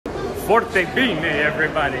Forte bene,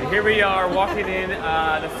 everybody. Here we are walking in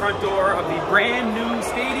the front door of the brand new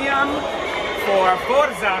stadium for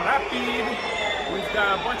Forza Rapid. We've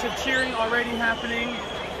got a bunch of cheering already happening.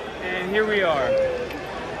 And here we are,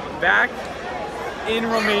 back in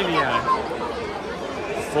Romania.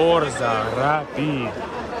 Forza Rapid.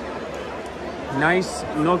 Nice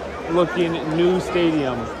looking new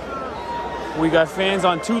stadium. We got fans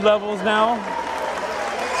on 2 levels now.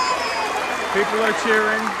 People are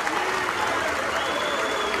cheering.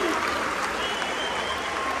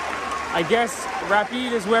 I guess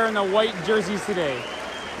Rapid is wearing the white jerseys today.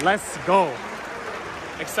 Let's go.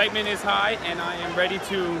 Excitement is high and I am ready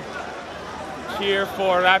to cheer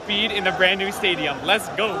for Rapid in the brand new stadium. Let's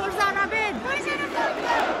go. Forza Rapid!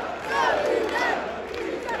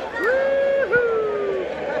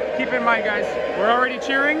 Keep in mind, guys, we're already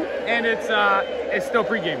cheering and it's still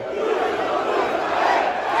pregame.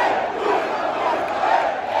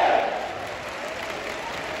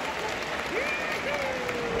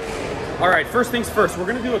 All right, first things first, we're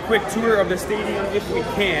gonna do a quick tour of the stadium if we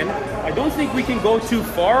can. I don't think we can go too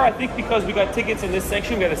far. I think because we got tickets in this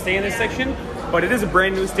section, we gotta stay in this section, but it is a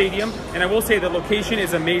brand new stadium. And I will say the location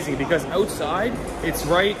is amazing because outside, it's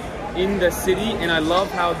right in the city. And I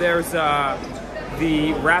love how there's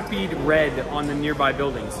the Rapid red on the nearby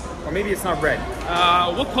buildings. Or maybe it's not red.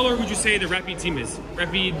 What color would you say the Rapid team is?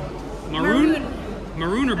 Rapid maroon?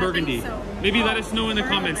 Maroon or burgundy? So. Maybe let us know in the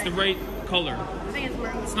comments the right color. I think it's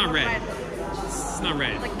maroon. It's not red. It's not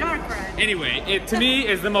red. Like dark red. Anyway, it to me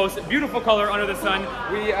is the most beautiful color under the sun.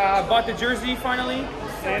 We bought the jersey finally,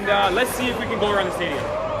 and let's see if we can go around the stadium.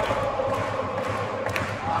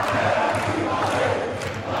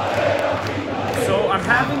 So I'm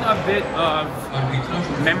having a bit of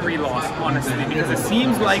memory loss, honestly, because it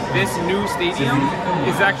seems like this new stadium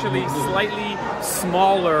is actually slightly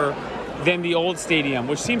smaller than the old stadium,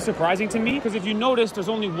 which seems surprising to me because if you notice, there's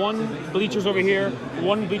only one bleachers over here,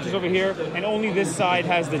 and only this side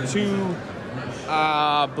has the 2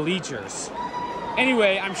 bleachers.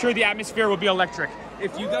 Anyway, I'm sure the atmosphere will be electric.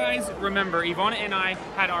 If you guys remember, Ivana and I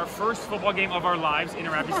had our first football game of our lives in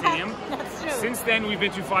a Rapid Stadium. That's true. Since then, we've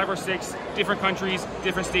been to 5 or 6 different countries,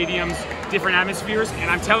 different stadiums, different atmospheres,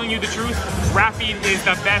 and I'm telling you the truth, Rapid is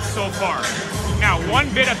the best so far. Now, one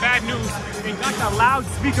bit of bad news, they got the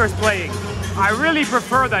loudspeakers playing. I really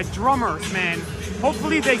prefer the drummers, man.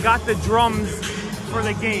 Hopefully they got the drums for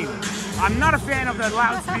the game. I'm not a fan of the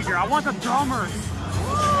loudspeaker. I want the drummers.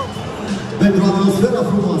 Pentru atmosfera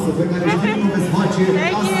frumoasă pe care o veți face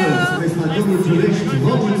astăzi pe stadionul Giulesti,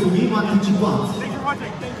 vă mulțumim anticipat. Thanks for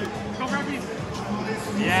watching. Thank you. Go Rapid.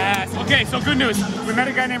 Yes. Okay, so good news. We met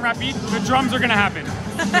a guy named Rapid. The drums are gonna happen.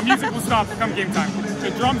 The music will stop come game time.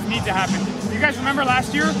 The drums need to happen. You guys remember last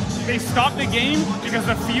year? They stopped the game because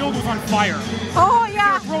the field was on fire. Oh yeah.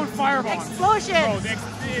 They were throwing fireballs. Explosions. Bro,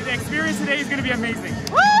 the experience today is gonna be amazing.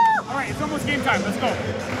 Woo! All right, it's almost game time. Let's go.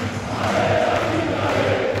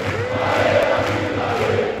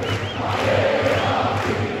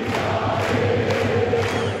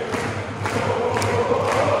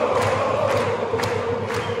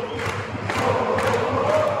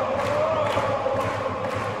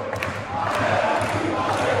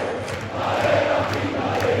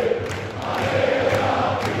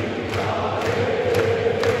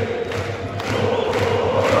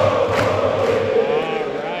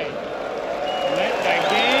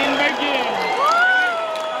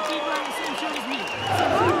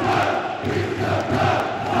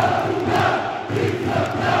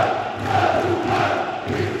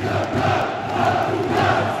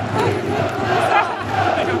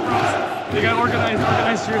 They got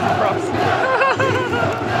organized cheers and props.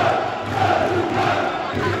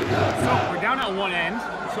 So we're down at one end.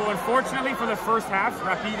 So unfortunately for the first half,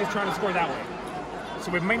 Rapid is trying to score that way.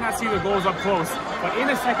 So we might not see the goals up close. But in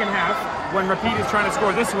the second half, when Rapid is trying to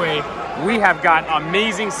score this way, we have got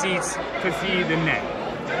amazing seats to see the net.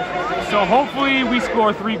 So hopefully we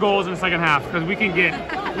score 3 goals in the second half because we can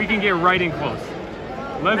get right in close.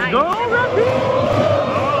 Let's go, Rapid!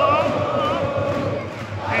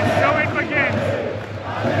 Again,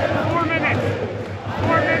 4 minutes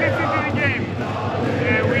into the game,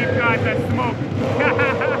 and we've got the smoke.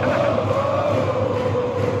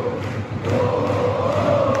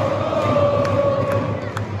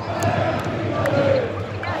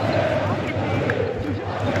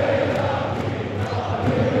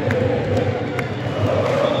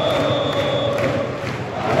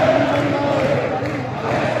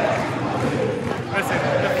 Listen,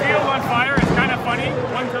 the field on fire is kind of funny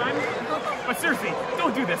one time. But seriously,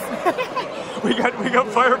 don't do this. we got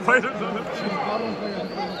firefighters on the field.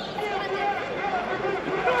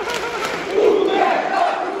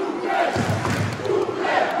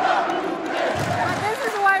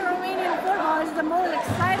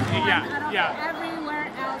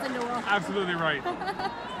 absolutely right.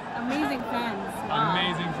 Amazing fans. Wow.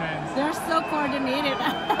 Amazing fans. They're so coordinated.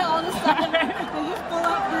 All of a sudden, they just pull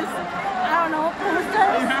up this, I don't know,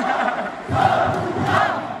 posters. Wow.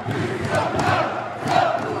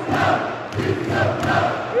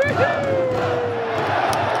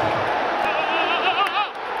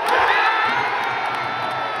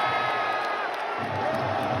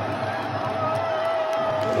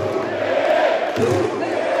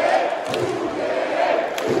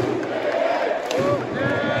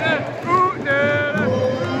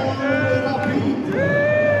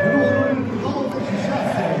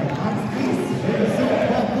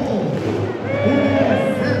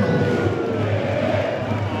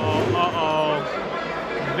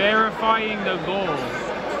 Verifying the goals.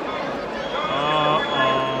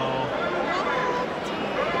 Uh-oh.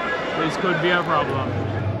 This could be a problem.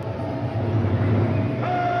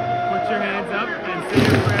 Put your hands up and say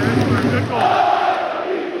your prayers for a good goal.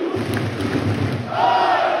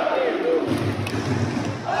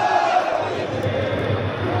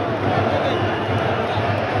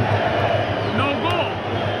 No goal.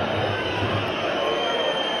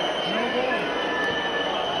 No goal.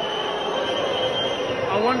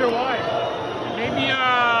 I wonder why. Maybe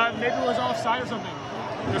it was offside or something.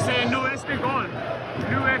 They're saying no este gol.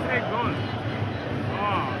 No este gol.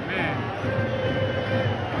 Oh man.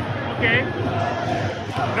 Okay.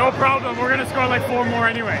 No problem. We're gonna score like 4 more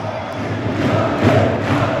anyway.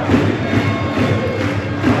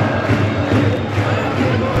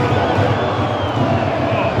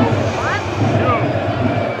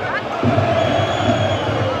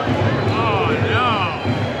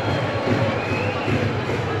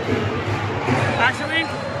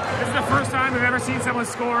 First time I've ever seen someone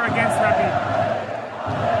score against Rapid.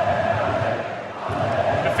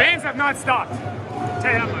 The fans have not stopped. I'll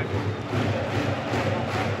tell you that much.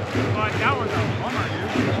 But that was a bummer,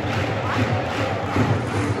 dude.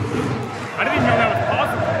 I didn't even know that was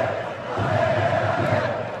possible.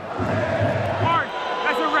 Card.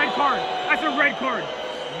 That's a red card. That's a red card.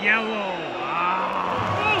 Yellow.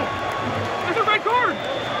 Ah. Oh, that's a red card.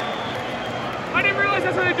 I didn't realize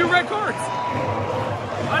that's how they do red cards.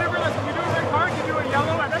 I didn't realize when you do a red card, you do a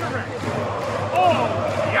yellow and then a red. Oh,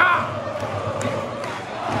 yeah!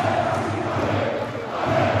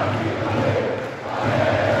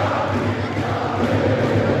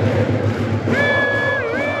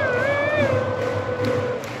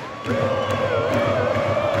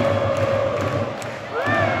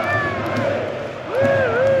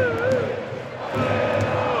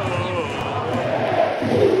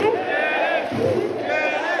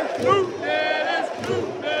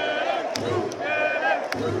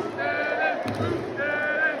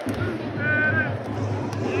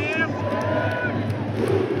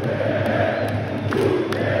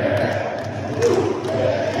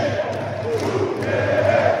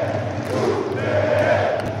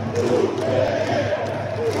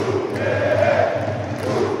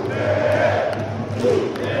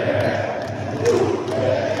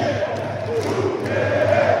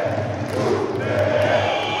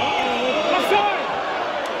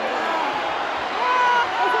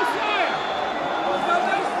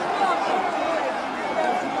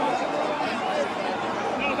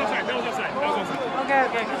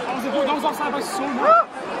 Okay. That was offside by so much. I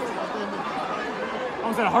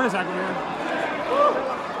almost had a heart attack over here.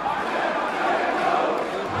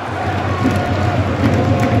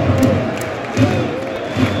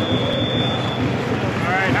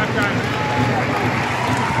 All right, halftime.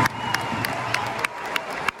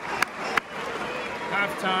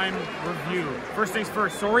 Halftime review. First things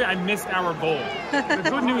first, sorry I missed our goal. The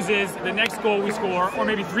good news is the next goal we score, or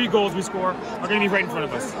maybe 3 goals we score, are going to be right in front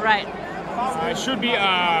of us. Right. It should be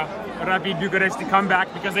a Rapid Bucuresti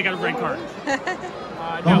comeback because they got a red card.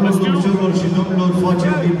 Now let's do...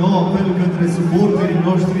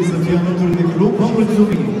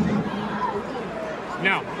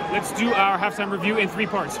 Now, let's do our halftime review in 3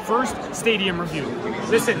 parts. First, stadium review.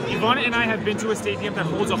 Listen, Ivana and I have been to a stadium that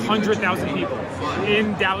holds 100,000 people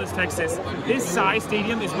in Dallas, Texas. This size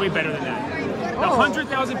stadium is way better than that. The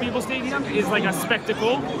 100,000 people stadium is like a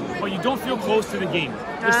spectacle, but you don't feel close to the game.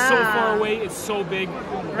 It's so far away, it's so big.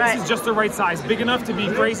 Right. This is just the right size. Big enough to be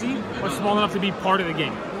crazy, but small enough to be part of the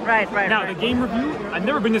game. Right. Now, the game review, I've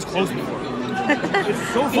never been this close before. It's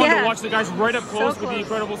so fun to watch the guys right up close with the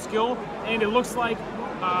incredible skill, and it looks like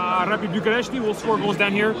Rapid Bucuresti will score goals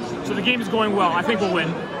down here, so the game is going well. I think we'll win.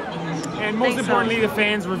 And most importantly, the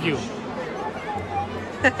fans review.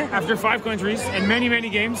 After 5 countries and many, many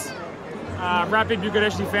games, Rapid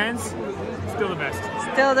Bucuresti fans, still the best.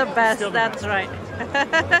 Still the best, that's right.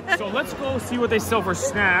 So let's go see what they sell for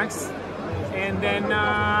snacks. and then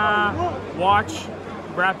watch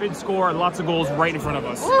Rapid score lots of goals right in front of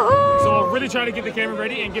us. So I'll really try to get the camera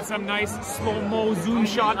ready and get some nice slow-mo zoom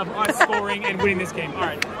shot of us scoring and winning this game. All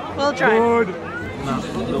right. We'll try. Good.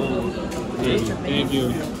 Thank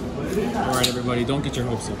you. All right, everybody, don't get your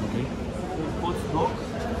hopes up, okay?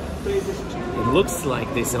 It looks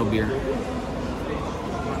like they sell beer. I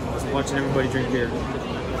was watching everybody drink beer.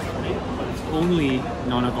 It's only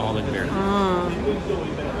non-alcoholic beer.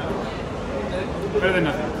 Better than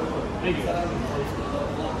nothing. Thank you.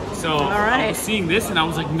 So I was seeing this and I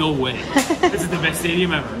was like, no way. This is the best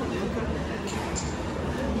stadium ever.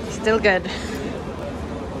 Still good.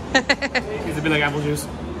 It's a bit like apple juice.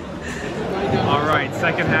 All right,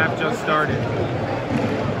 second half just started.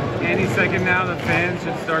 Any second now, the fans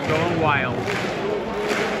should start going wild.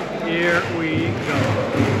 Here we go.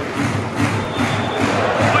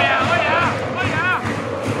 Oh yeah, oh yeah, oh yeah!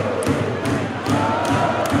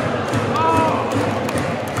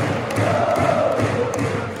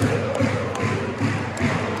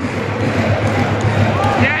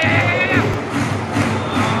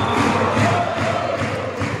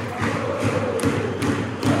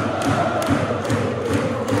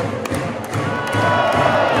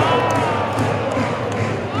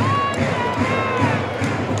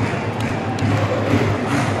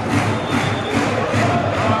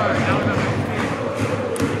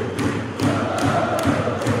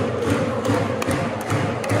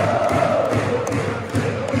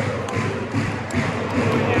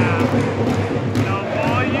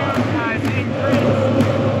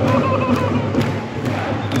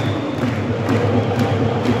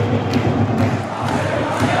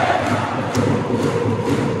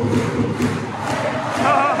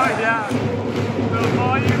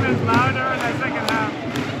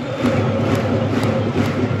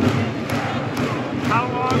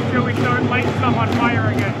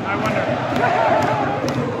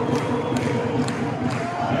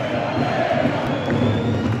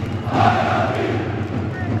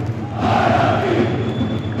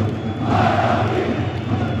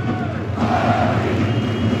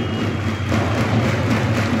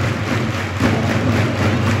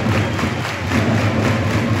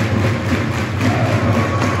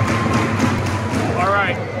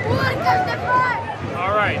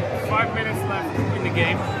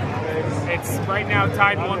 Right now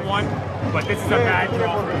tied 1-1, but this is a bad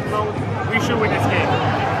draw for us. We should win this game.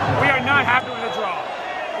 We are not happy with the draw.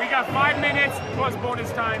 We got 5 minutes plus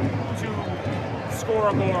bonus time to score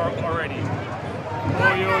a goal already.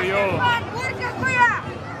 Oh, yo, yo.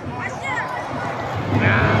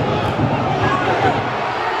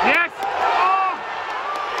 Yes! Oh!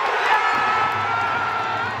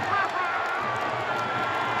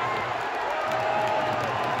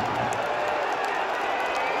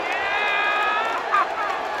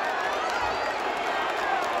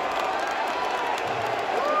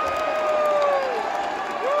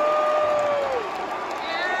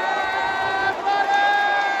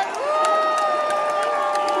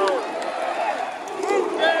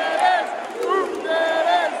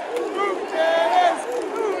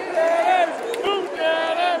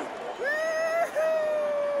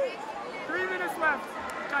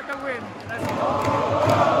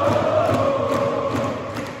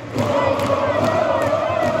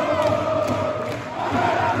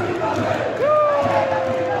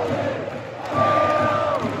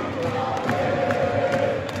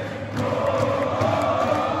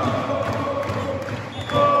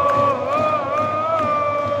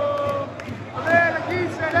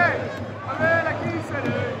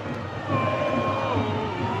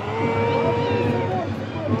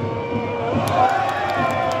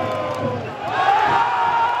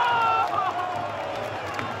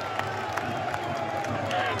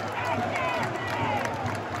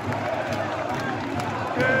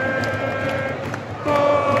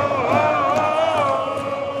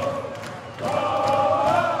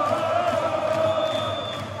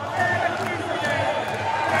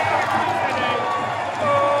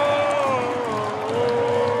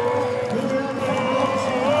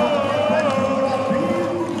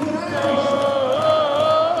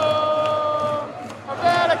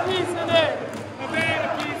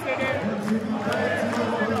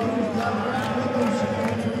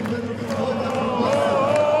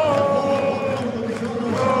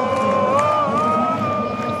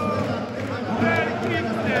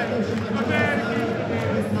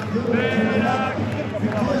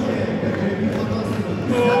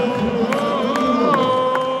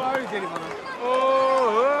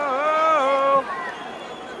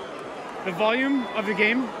 The volume of the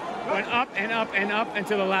game went up and up and up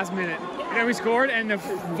until the last minute. And then we scored and the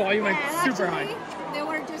volume went super high. They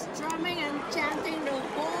were just drumming and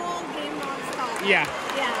Yeah.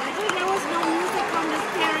 Yeah, I think there was no music from the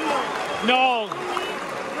stereo. No. Only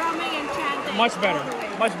drumming and chanting. Much better.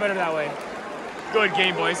 Much better that way. Good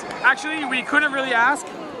game, boys. Actually, we couldn't really ask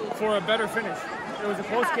for a better finish. It was a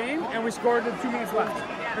close game, and we scored with 2 minutes left.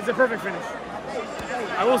 It's a perfect finish.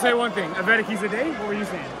 I will say one thing. Avera Kisa Day, what were you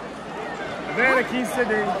saying? Avera Kisa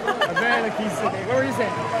Day. Avera Kisa Day. What were you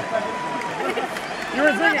saying? You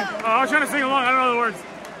were singing. Oh, I was trying to sing along. I don't know the words.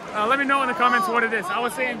 Let me know in the comments what it is. I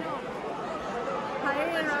was saying...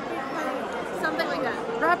 Something like that.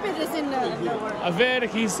 Rapid is in the word. Avera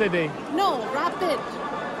Kisa Day. No, rapid.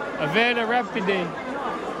 Avera Rapid Day.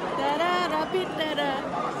 Rapid,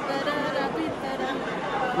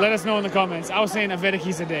 rapid, Let us know in the comments. I was saying Avera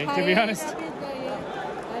Kisa Day, to be honest.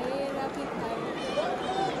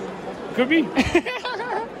 Could be.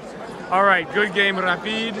 All right, good game,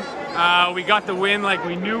 Rapid. We got the win like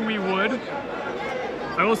we knew we would.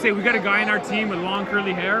 I will say we got a guy in our team with long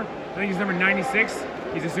curly hair. I think he's number 96.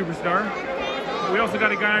 He's a superstar. We also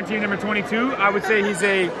got a guy on our team, number 22. I would say he's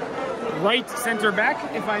a right center back,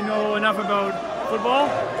 if I know enough about football.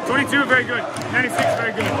 22, very good. 96,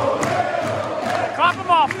 very good. Clap them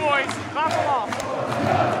off, boys. Clap them off.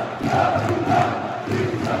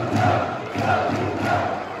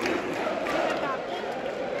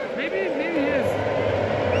 Maybe he is.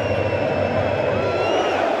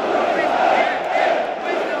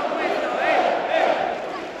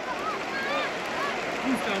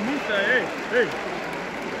 Musta, hey, hey.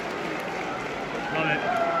 Love it.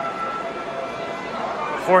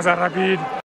 Forza Rapid.